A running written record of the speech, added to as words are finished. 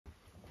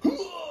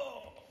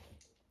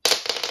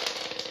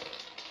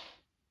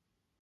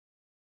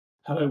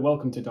Hello,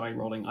 welcome to Die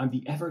Rolling. I'm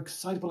the ever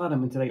excitable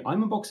Adam, and today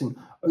I'm unboxing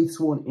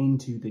Oathsworn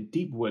Into the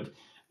Deepwood,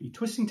 the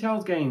Twisting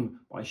Tales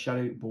game by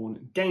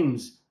Shadowborn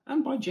Games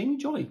and by Jamie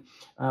Jolly.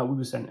 We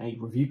were sent a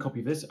review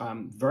copy of this.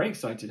 I'm very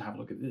excited to have a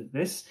look at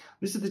this.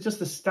 This is just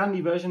the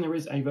standy version. There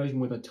is a version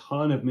with a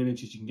ton of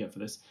miniatures you can get for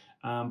this.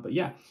 But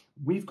yeah,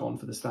 we've gone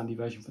for the standy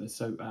version for this.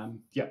 So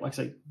yeah, like I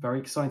say, very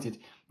excited.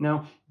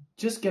 Now,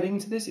 just getting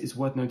into this, it's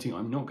worth noting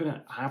I'm not going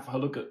to have a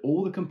look at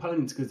all the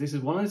components because this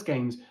is one of those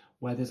games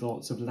where there's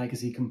lots of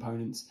legacy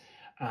components,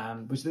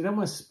 which they don't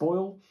want to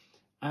spoil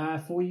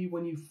for you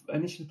when you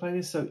initially play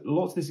this. So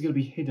lots of this is going to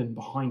be hidden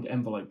behind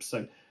envelopes.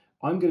 So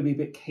I'm going to be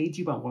a bit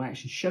cagey about what I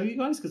actually show you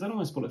guys because I don't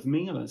want to spoil it for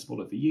me, I don't want to spoil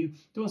it for you, I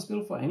don't want to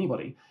spoil it for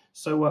anybody.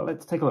 So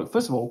let's take a look.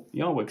 First of all, the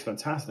artwork's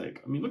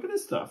fantastic. I mean, look at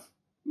this stuff.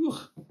 Ugh.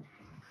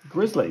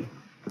 Grizzly.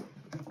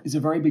 It's a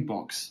very big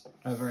box.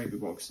 A very big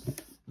box.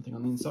 Nothing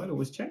on the inside,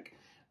 always check.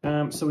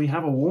 So we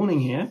have a warning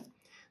here.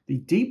 The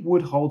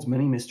Deepwood holds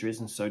many mysteries,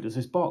 and so does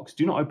this box.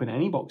 Do not open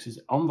any boxes,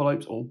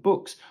 envelopes, or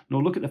books,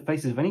 nor look at the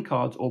faces of any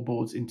cards or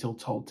boards until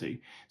told to.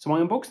 So my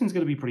unboxing is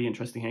going to be pretty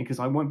interesting here because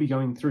I won't be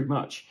going through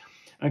much.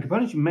 And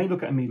components you may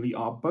look at immediately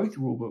are both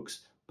rulebooks,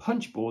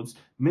 punch boards,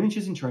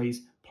 miniatures and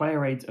trays,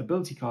 player aids,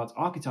 ability cards,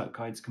 archetype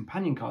guides,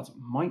 companion cards,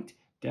 might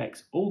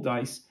decks, all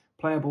dice,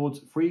 player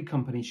boards, free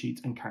company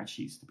sheets, and character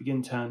sheets. To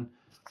begin, turn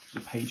the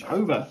page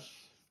over.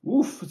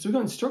 Oof! So we've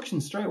got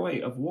instructions straight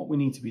away of what we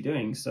need to be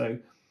doing. So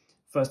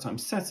first time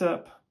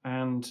setup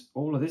and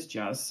all of this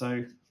jazz.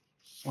 So,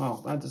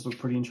 wow, that does look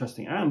pretty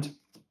interesting. And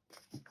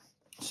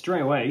straight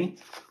away,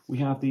 we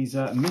have these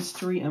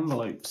mystery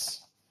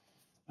envelopes,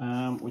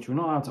 which we're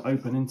not allowed to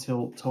open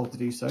until told to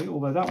do so.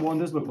 Although that one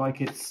does look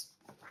like it's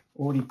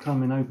already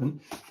coming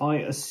open. I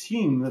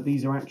assume that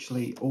these are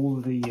actually all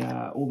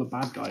the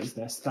bad guys.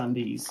 They're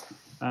standees,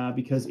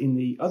 because in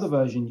the other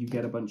version you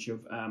get a bunch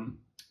of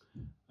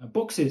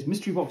boxes,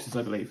 mystery boxes,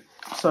 I believe.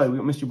 So we've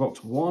got mystery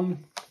box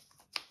 1.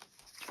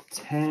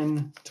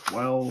 10,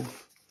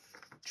 12,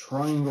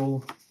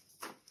 triangle,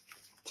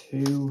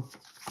 2,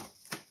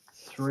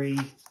 3,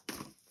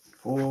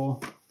 4,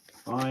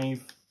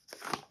 5,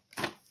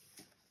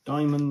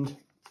 diamond,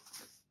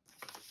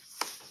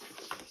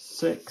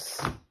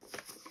 6,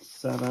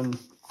 7,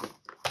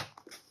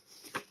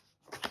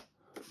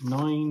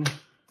 9,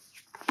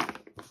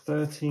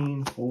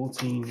 13,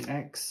 14,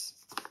 X,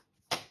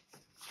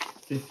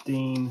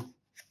 15,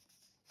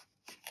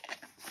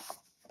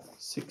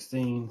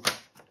 16,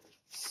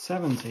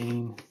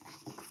 17,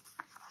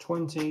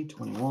 20,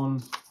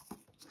 21,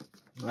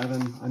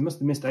 11. I must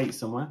have missed 8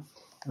 somewhere.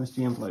 It must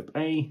be envelope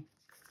A,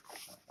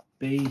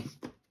 B,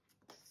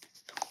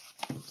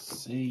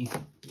 C,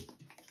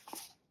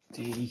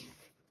 D,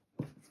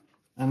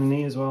 and an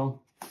E as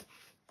well,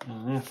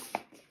 and an F,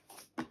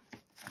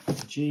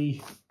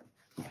 G,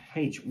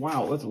 H.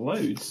 Wow, that's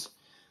loads.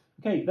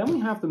 Okay, then we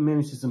have the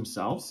miniatures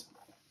themselves.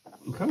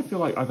 I kind of feel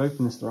like I've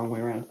opened this the wrong way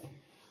around.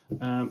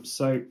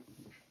 So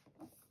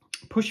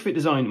push fit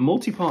design,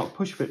 multi-part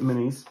push fit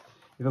minis.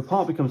 If a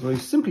part becomes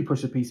loose, simply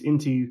push the piece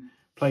into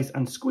place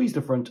and squeeze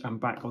the front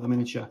and back of the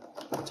miniature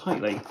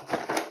tightly.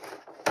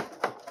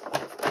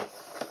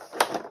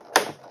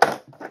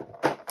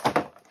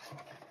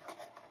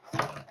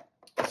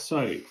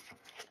 So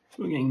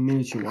we're getting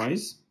miniature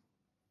wise.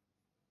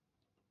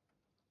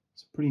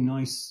 It's a pretty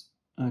nice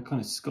kind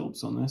of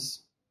sculpts on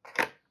this.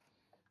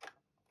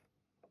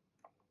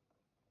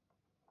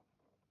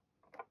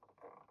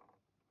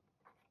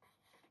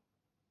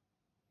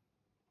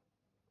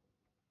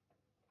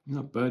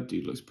 That bird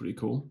dude looks pretty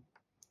cool.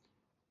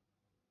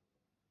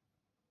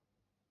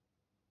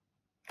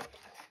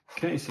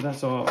 Okay, so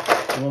that's our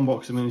one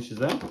box of miniatures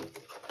there.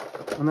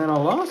 And then our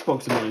last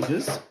box of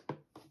miniatures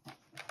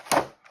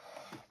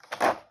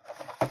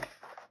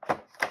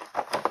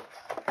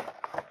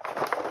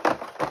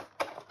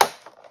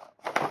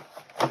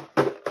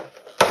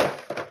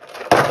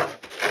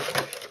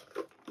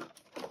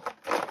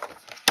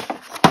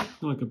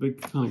like a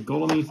big kind of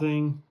golem-y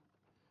thing.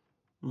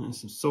 And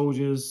some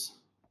soldiers.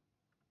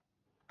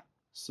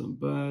 Some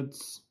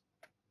birds,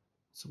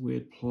 some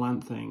weird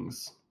plant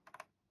things.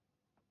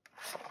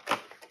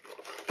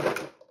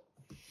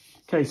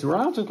 Okay, so we're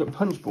allowed to look at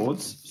punch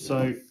boards.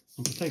 So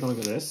let's take a look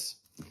at this.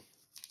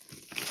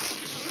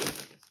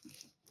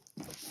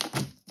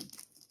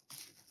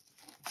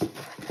 So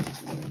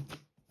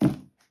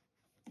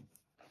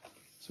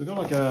we've got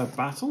like a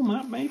battle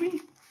map, maybe?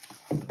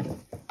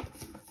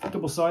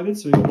 Double-sided,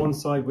 so we've got one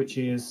side which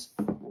is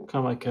kind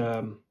of like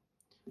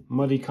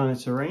muddy kind of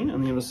terrain,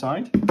 and the other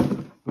side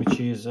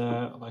which is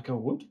like a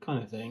wood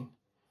kind of thing.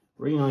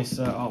 Really nice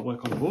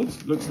artwork on the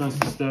boards. Looks nice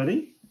and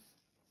sturdy.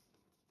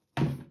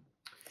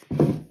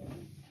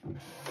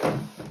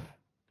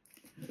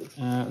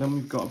 Then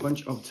we've got a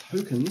bunch of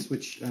tokens,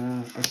 which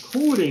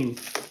according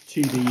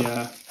to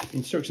the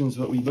instructions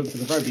that we looked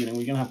at the very beginning,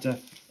 we're going to have to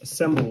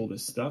assemble all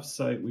this stuff.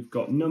 So we've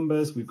got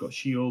numbers, we've got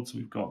shields,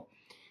 we've got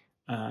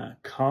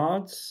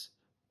cards,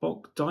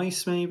 bulk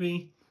dice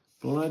maybe,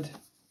 blood,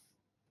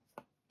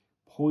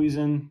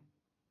 poison,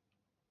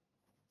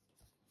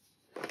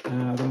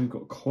 Then we've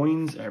got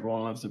coins.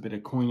 Everyone loves a bit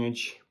of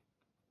coinage.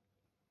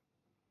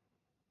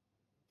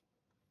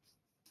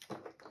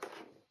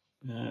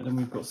 Then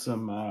we've got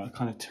some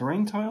kind of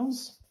terrain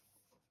tiles.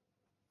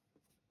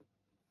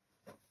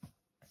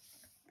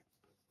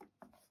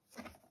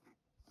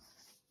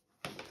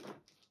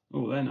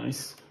 Oh, they're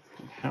nice.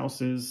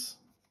 Houses,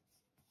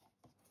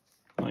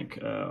 like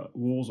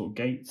walls or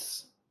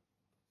gates.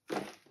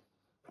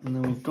 And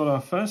then we've got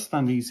our first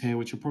standees here,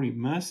 which are probably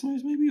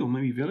mercenaries maybe, or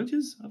maybe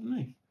villagers, I don't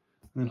know.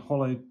 And then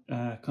hollowed,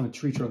 kind of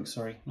tree trunks,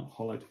 sorry, not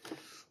hollowed.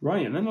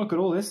 Right, and then look at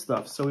all this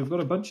stuff. So we've got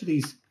a bunch of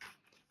these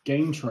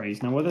game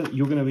trays. Now, whether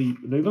you're going to be,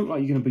 they look like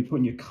you're going to be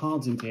putting your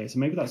cards into here. So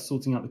maybe that's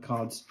sorting out the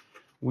cards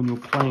when you're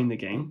playing the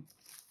game.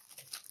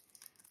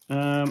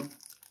 I'm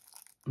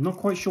not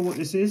quite sure what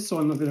this is, so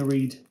I'm not going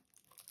to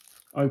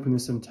open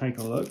this and take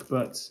a look,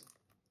 but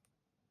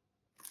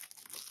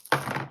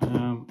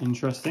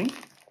interesting.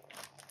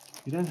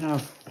 You don't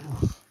have,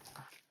 oh,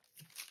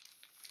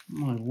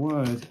 my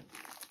word.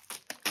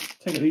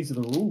 Take it, these are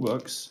the rule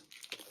books.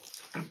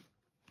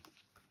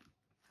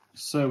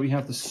 So we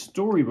have the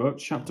storybook,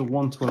 chapter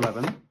 1 to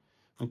 11.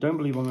 I don't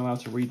believe I'm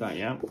allowed to read that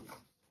yet.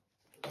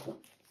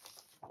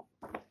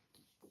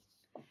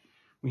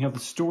 We have the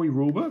story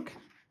rulebook,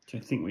 which I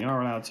think we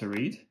are allowed to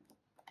read.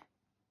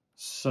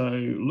 So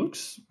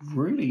looks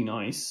really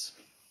nice.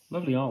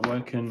 Lovely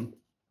artwork, and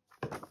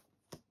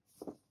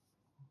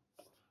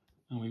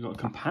we've got a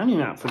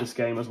companion app for this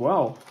game as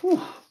well.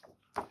 Whew.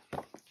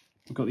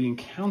 We've got the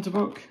encounter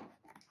book.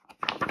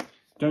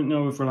 Don't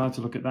know if we're allowed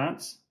to look at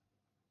that.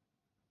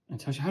 And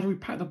tells you how do we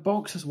pack the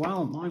box as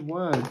well. My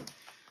word,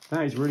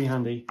 that is really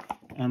handy.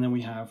 And then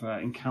we have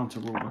encounter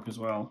rulebook as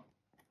well,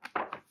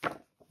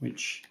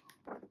 which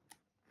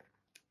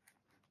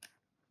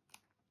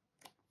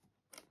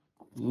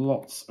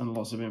lots and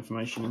lots of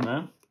information in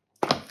there.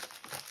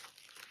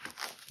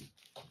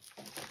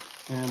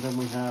 And then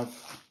we have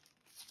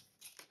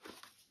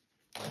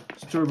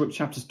storybook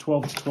chapters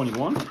 12 to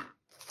 21.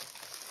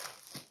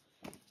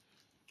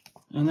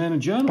 And then a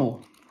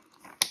journal.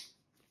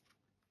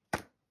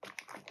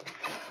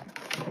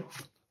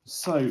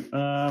 So,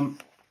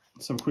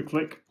 let's have a quick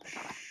flick.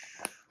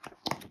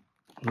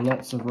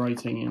 Lots of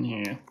writing in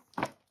here.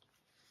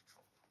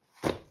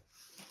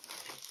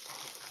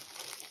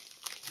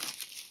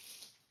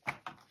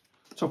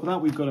 Top of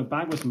that, we've got a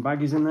bag with some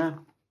baggies in there.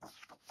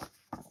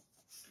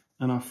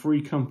 And our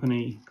free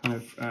company kind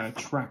of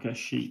tracker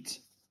sheet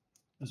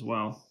as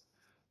well.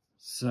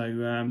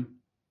 So,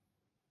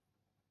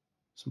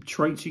 some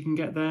traits you can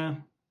get there.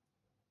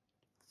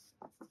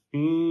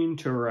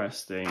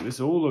 Interesting. This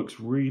all looks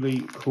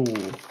really cool.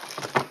 And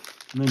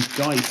then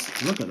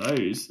dice. Look at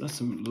those. That's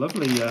some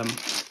lovely,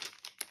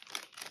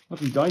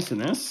 lovely dice in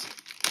this.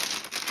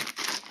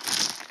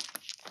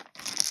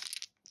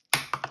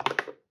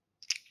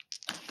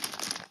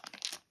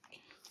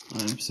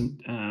 Some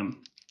kind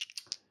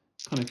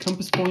of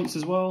compass points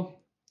as well.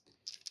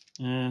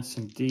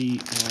 Some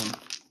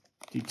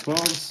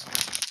D12s.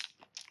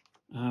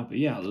 But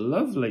yeah,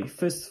 lovely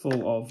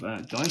fistful of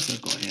dice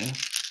I've got here.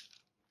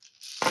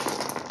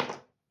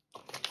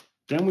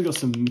 Then we got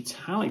some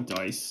metallic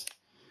dice,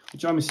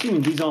 which I'm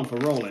assuming these aren't for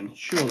rolling,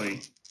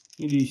 surely.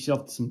 You do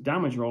yourself some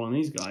damage roll on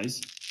these guys.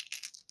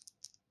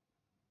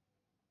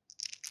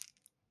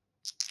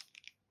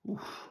 Oof.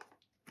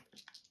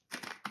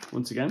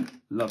 Once again,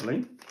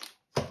 lovely.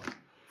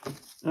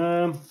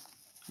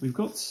 We've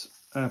got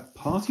a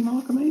party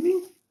marker maybe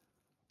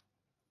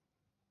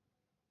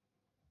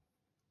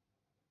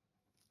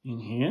in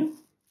here.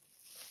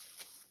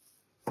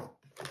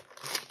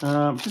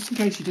 Just in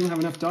case you didn't have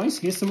enough dice,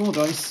 here's some more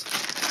dice.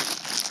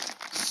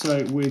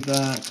 So with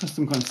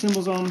custom kind of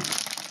symbols on.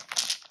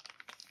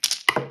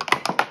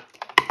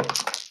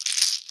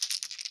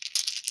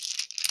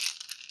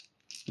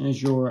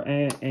 There's your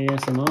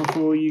ASMR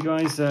for you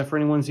guys, for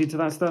anyone who's into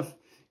that stuff.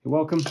 You're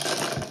welcome.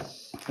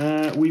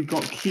 We've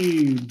got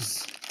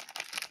cubes,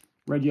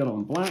 red, yellow,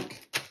 and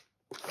black.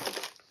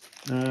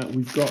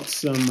 We've got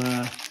some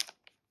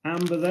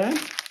amber there.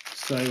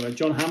 So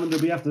John Hammond will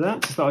be after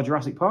that to start a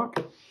Jurassic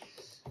Park.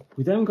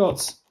 We then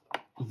got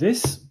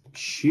this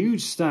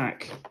huge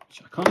stack,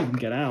 which I can't even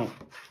get out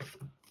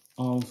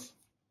of,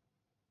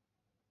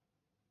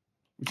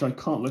 which I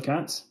can't look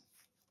at.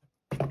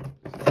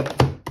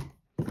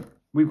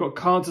 We've got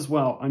cards as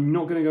well. I'm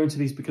not going to go into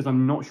these because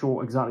I'm not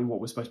sure exactly what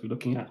we're supposed to be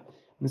looking at. And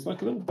there's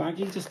like a little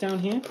baggie just down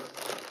here.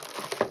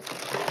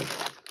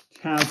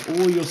 It has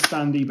all your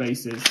standee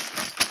bases.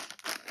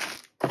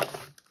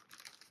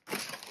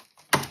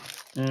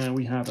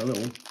 We have a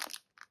little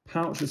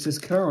pouch that says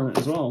Cur on it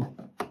as well.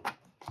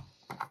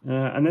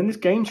 And then this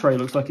game tray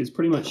looks like it's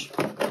pretty much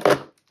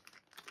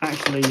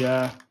actually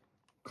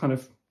kind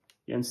of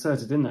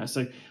inserted in there.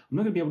 So I'm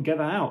not going to be able to get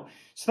that out.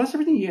 So that's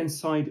everything you get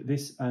inside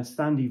this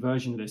standee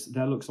version of this.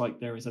 There looks like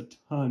there is a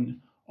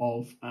ton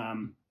of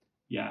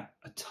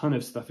a ton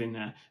of stuff in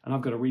there, and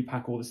I've got to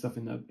repack all this stuff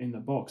in the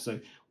box. So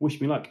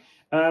wish me luck.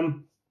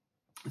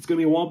 It's going to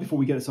be a while before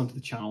we get this onto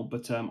the channel,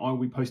 but I will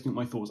be posting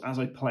my thoughts as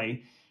I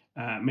play.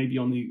 maybe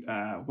on the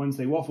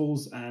Wednesday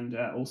Waffles, and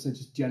also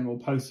just general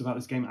posts about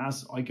this game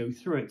as I go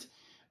through it.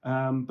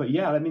 But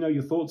yeah, let me know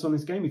your thoughts on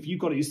this game. If you've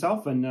got it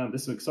yourself and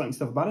there's some exciting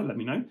stuff about it, let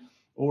me know.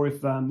 Or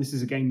if this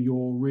is a game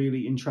you're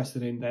really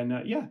interested in, then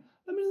yeah,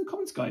 let me know in the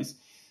comments, guys.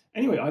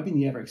 Anyway, I've been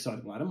the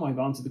ever-excitable Adam. I've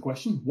answered the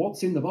question,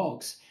 what's in the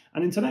box?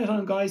 And until next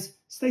time, guys,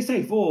 stay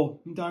safe or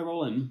die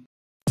rolling.